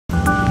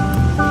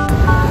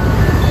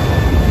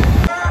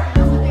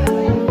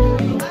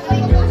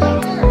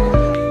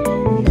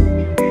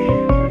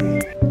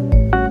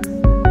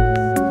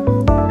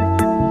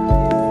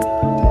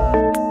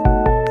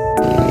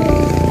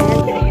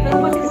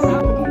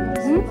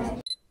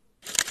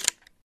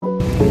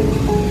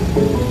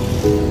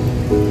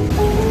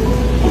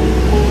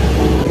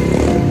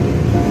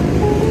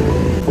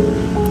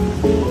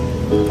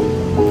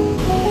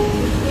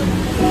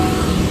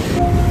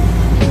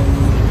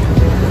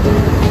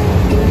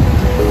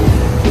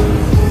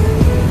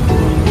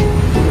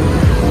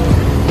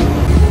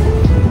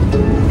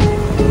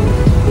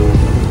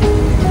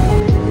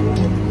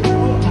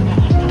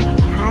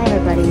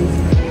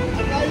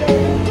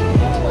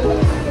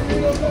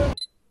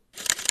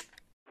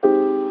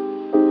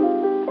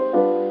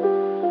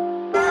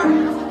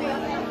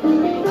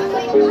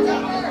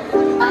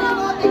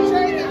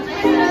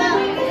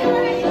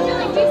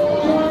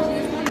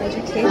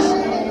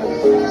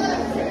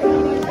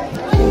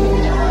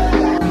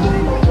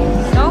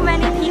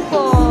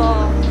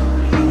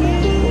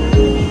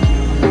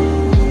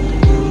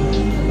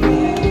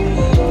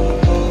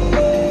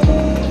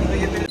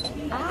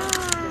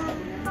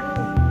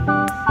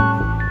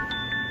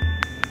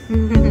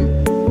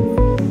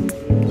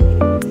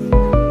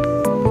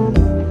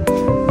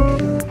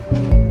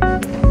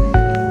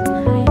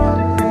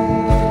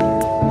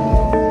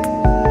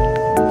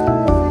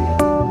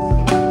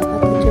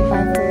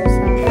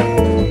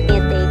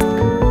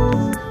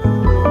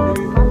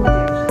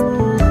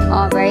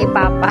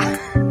papa.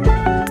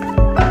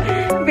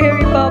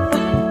 Very papa.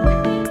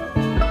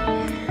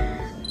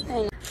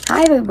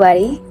 Hi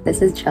everybody,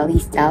 this is Jelly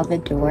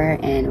Salvador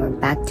and we're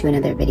back to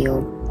another video.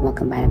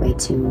 Welcome by the way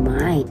to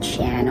my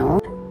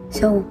channel.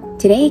 So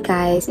today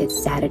guys, it's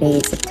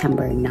Saturday,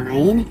 September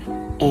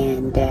 9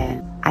 and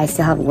I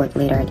still have work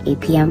later at 8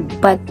 p.m.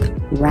 but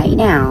right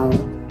now,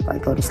 before I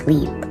go to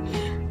sleep,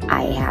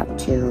 I have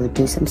to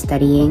do some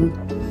studying.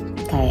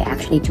 Okay,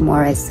 actually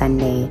tomorrow is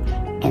Sunday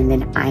and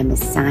then I'm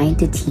assigned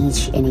to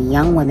teach in a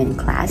young women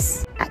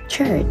class at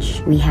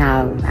church. We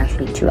have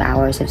actually 2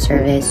 hours of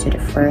service. So the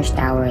first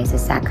hour is a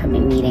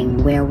sacrament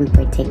meeting where we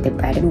partake the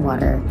bread and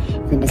water,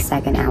 and then the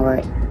second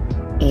hour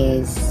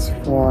is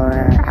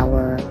for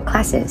our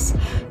classes.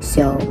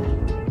 So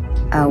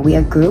we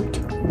are grouped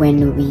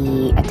when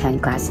we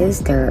attend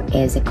classes. There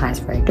is a class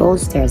for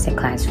adults, there's a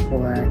class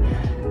for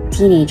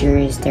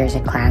teenagers, there's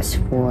a class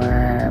for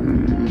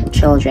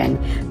children.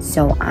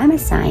 So I'm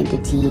assigned to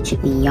teach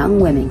the young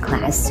women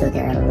class. So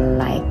they're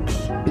like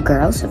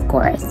girls, of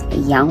course,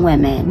 young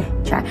women.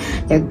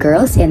 They're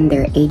girls and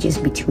their ages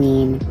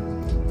between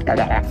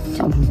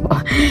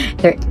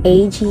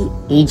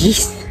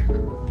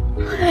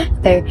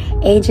their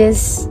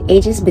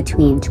ages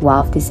between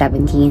 12 to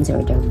 17.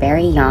 So they're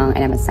very young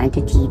and I'm assigned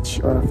to teach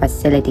or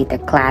facilitate the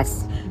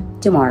class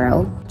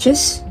tomorrow.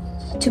 Just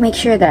to make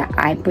sure that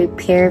I'm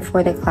prepared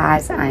for the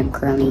class, I'm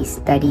currently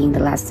studying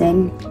the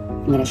lesson.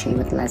 I'm gonna show you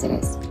what the lesson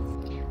is.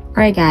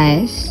 Alright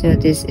guys, so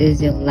this is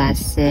the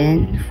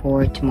lesson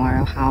for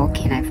tomorrow. How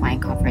can I find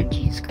comfort in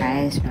Jesus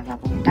Christ when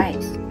love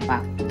dies?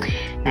 Wow,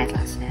 nice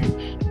lesson.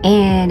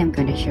 And I'm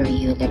going to show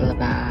you a little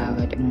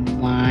about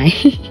my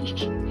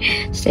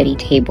study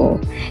table.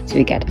 So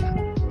we got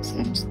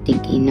some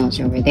sticky notes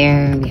over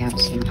there. We have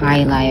some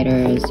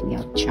highlighters. We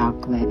have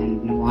chocolate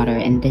and water.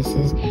 And this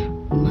is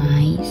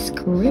my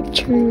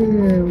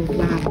scripture.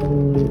 Wow.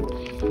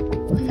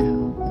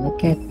 Wow,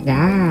 look at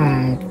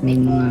that. May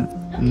mga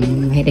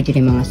mahirap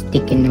dyan yung mga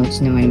sticky notes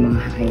naman,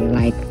 mga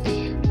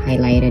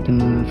highlighted yung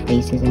mga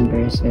phrases and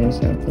verses.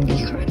 So, holy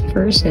God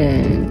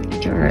person.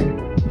 Char.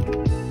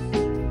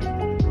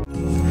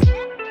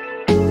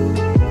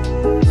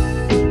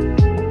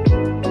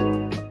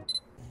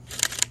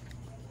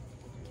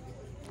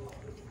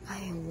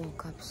 I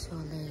woke up so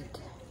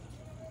late.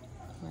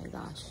 Oh my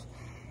gosh.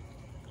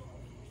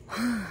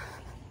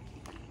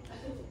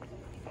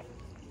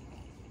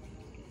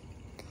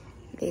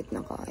 Late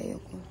na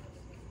kaayo ko.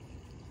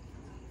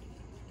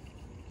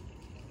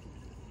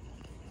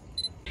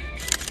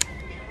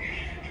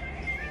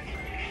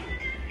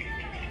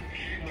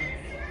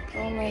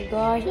 Oh my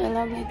gosh, I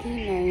love my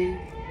kinay.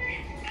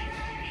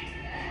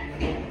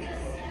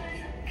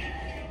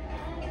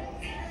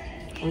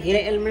 Ang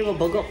kinay Elmer,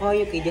 mabago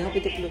kayo kay di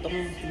hapit itulot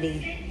akong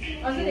play.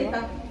 Oh, sige ito.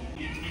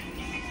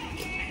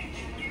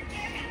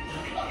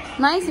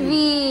 Nice V.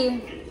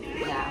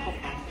 Yeah, ako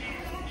pa.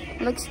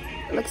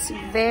 Looks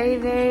very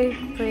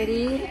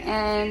pretty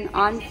and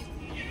on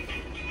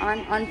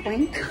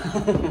point.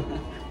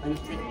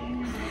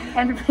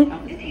 And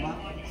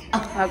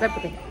okay,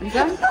 okay.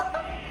 Isa?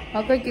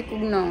 Okay,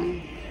 kikog na.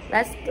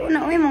 Let's go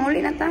na. Uy,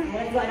 mahuli na ta.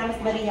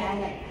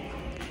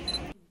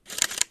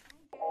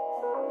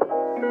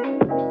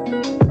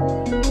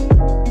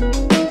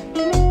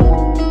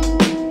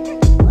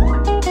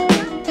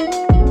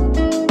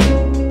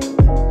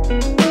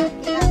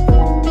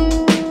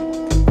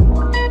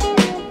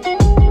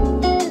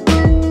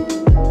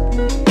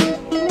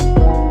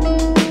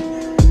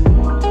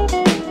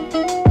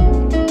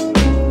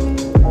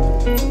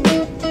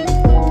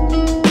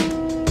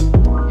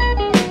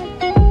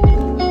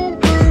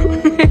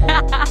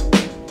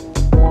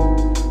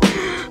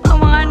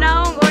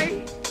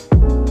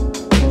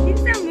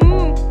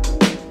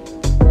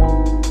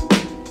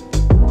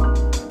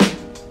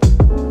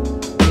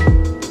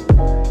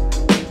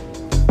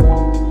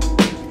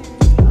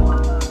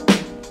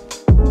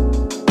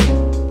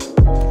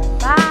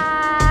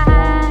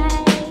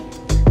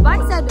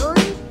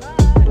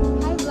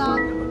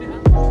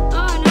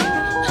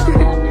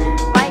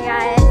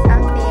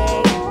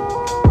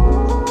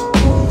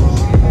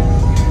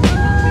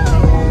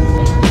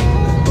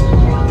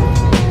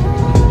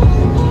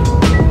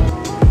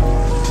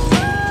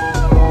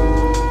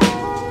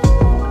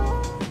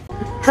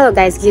 Hello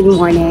guys, good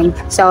morning.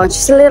 So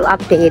just a little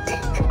update.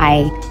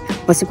 I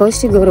was supposed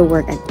to go to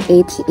work at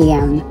 8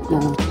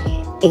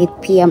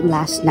 p.m.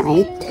 last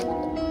night,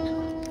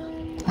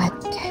 but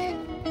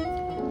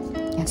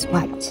guess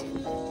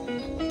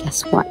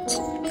what?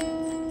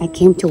 I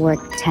came to work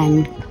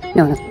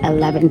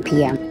 11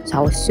 p.m. So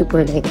I was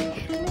super late.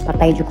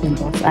 Patay jo kung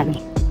boss ani.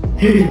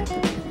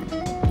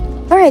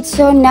 Alright,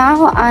 so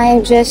now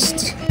I'm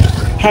just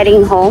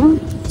heading home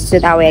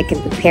so that way I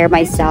can prepare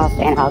myself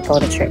and I'll go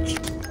to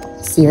church.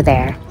 See you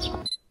there.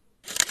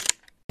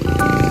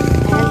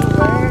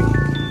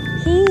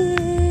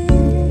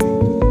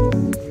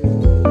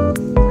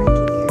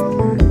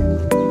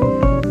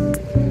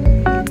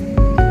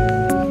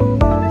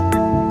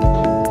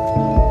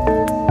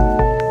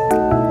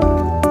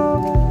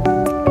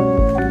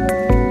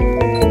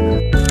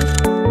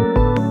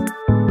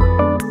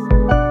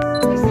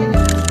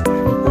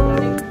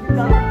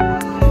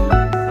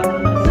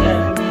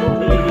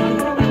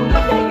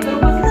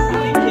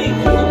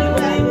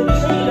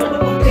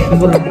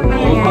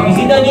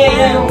 Pagisita niya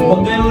yan.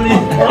 Welcome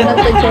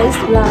to Joy's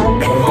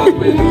vlog.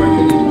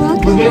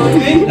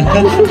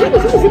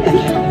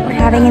 We're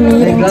having a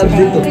meeting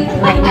today,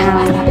 right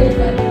now.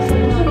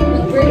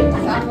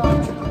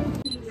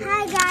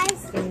 Hi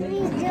guys, it's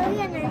me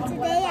Julian, and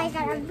today I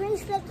got a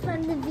bracelet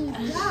from the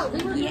beach.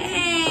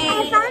 Yay!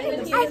 I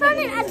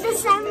found it at the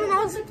time when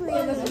I was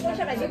playing.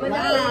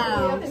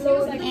 Wow!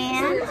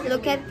 And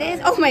look at this.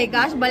 Oh my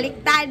gosh,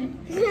 baliktad.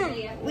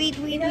 Wait.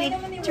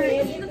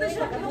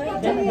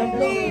 Turn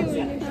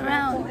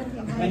around.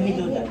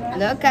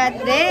 Look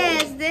at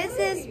this. This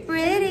is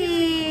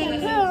pretty.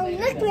 Oh,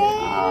 necklace.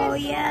 Oh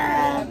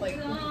yeah.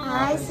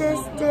 Hi,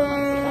 sister.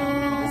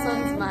 This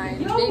one's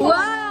mine.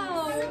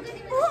 Wow!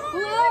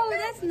 Wow,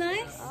 that's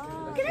nice.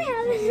 Can I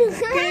have it?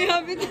 Can I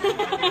have it?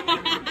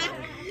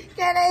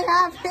 Can I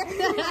have it?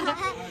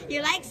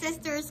 You like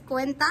sister's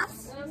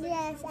cuentas?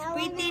 Yes.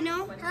 Pretty,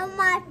 no? How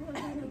much?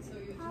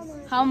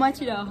 How much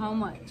though? How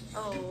much?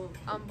 Oh,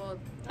 both.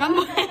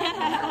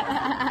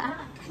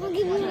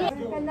 Give me it.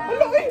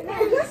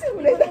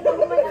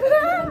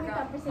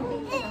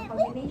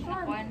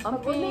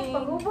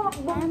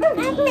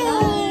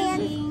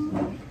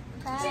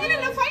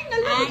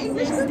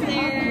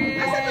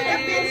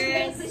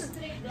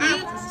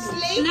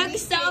 You look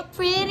so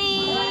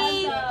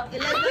pretty.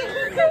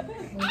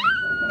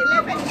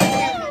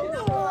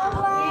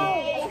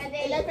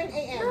 11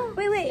 a.m.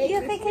 Wait.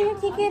 Can you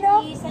take it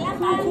off?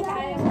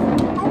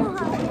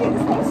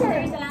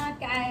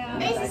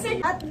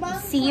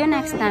 See you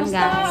next time,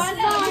 guys.